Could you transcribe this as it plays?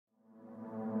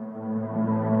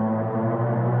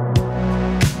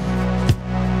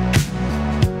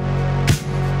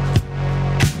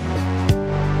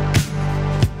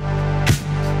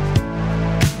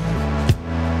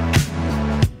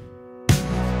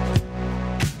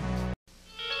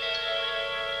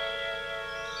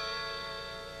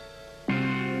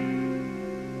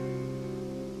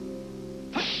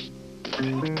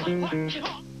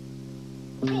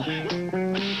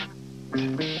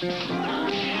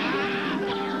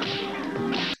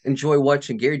Enjoy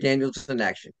watching Gary Daniels in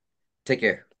action. Take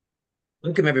care.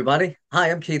 Welcome, everybody. Hi,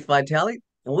 I'm Keith Vitali,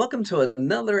 and welcome to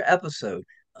another episode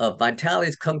of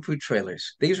Vitali's Kung Fu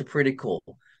Trailers. These are pretty cool.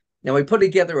 Now, we put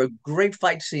together a great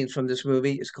fight scenes from this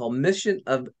movie. It's called Mission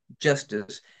of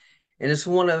Justice, and it's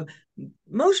one of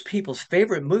most people's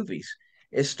favorite movies.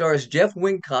 It stars Jeff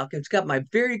Wincock. It's got my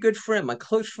very good friend, my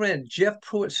close friend, Jeff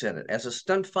Pruitt's in it as a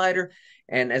stunt fighter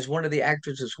and as one of the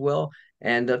actors as well.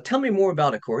 And tell me more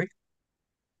about it, Corey.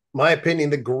 My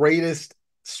opinion, the greatest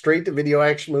straight to video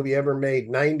action movie ever made.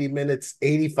 90 minutes,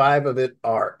 85 of it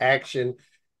are action.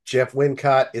 Jeff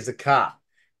Wincott is a cop.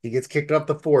 He gets kicked off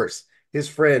the force. His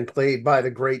friend, played by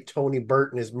the great Tony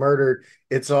Burton, is murdered.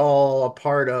 It's all a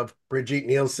part of Brigitte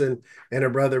Nielsen and her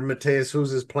brother Matthias,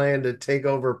 who's his plan to take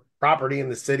over property in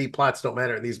the city. Plots don't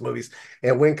matter in these movies.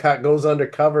 And Wincott goes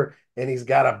undercover and he's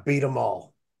got to beat them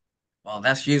all. Well,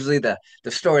 that's usually the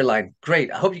storyline.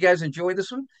 Great. I hope you guys enjoy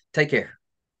this one. Take care.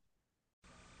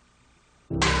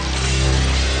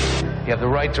 You have the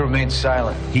right to remain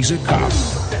silent. He's a cop,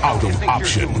 out of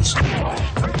options.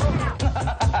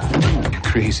 You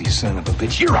crazy son of a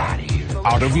bitch. You're out of here.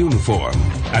 Out of uniform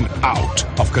and out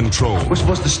of control. We're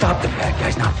supposed to stop the bad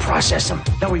guys, not process them.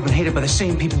 Now we've been hated by the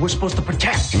same people we're supposed to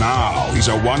protect. Now he's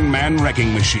a one-man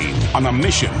wrecking machine on a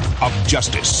mission of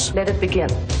justice. Let it begin.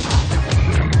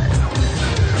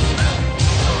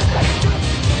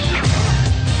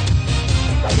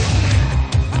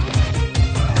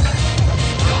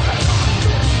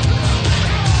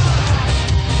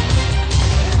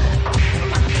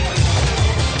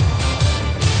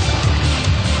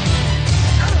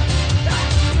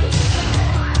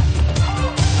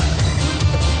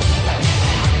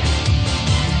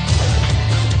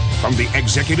 From the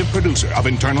executive producer of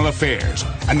Internal Affairs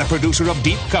and the producer of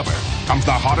Deep Cover comes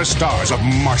the hottest stars of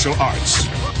martial arts.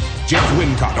 Jeff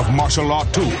Wincott of Martial Law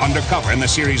 2 Undercover in the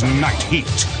series Night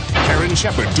Heat. Karen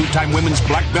Shepard, two-time women's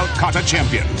black belt kata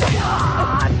champion.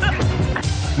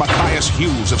 Matthias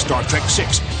Hughes of Star Trek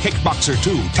 6, Kickboxer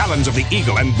 2, Talons of the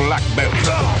Eagle and Black Belt.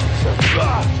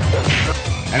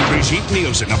 And Brigitte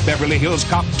Nielsen of Beverly Hills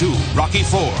Cop 2, Rocky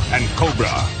 4 and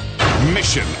Cobra.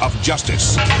 Mission of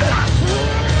Justice.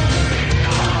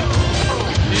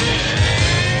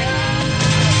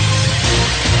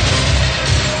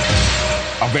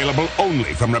 Available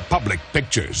only from Republic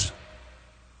Pictures.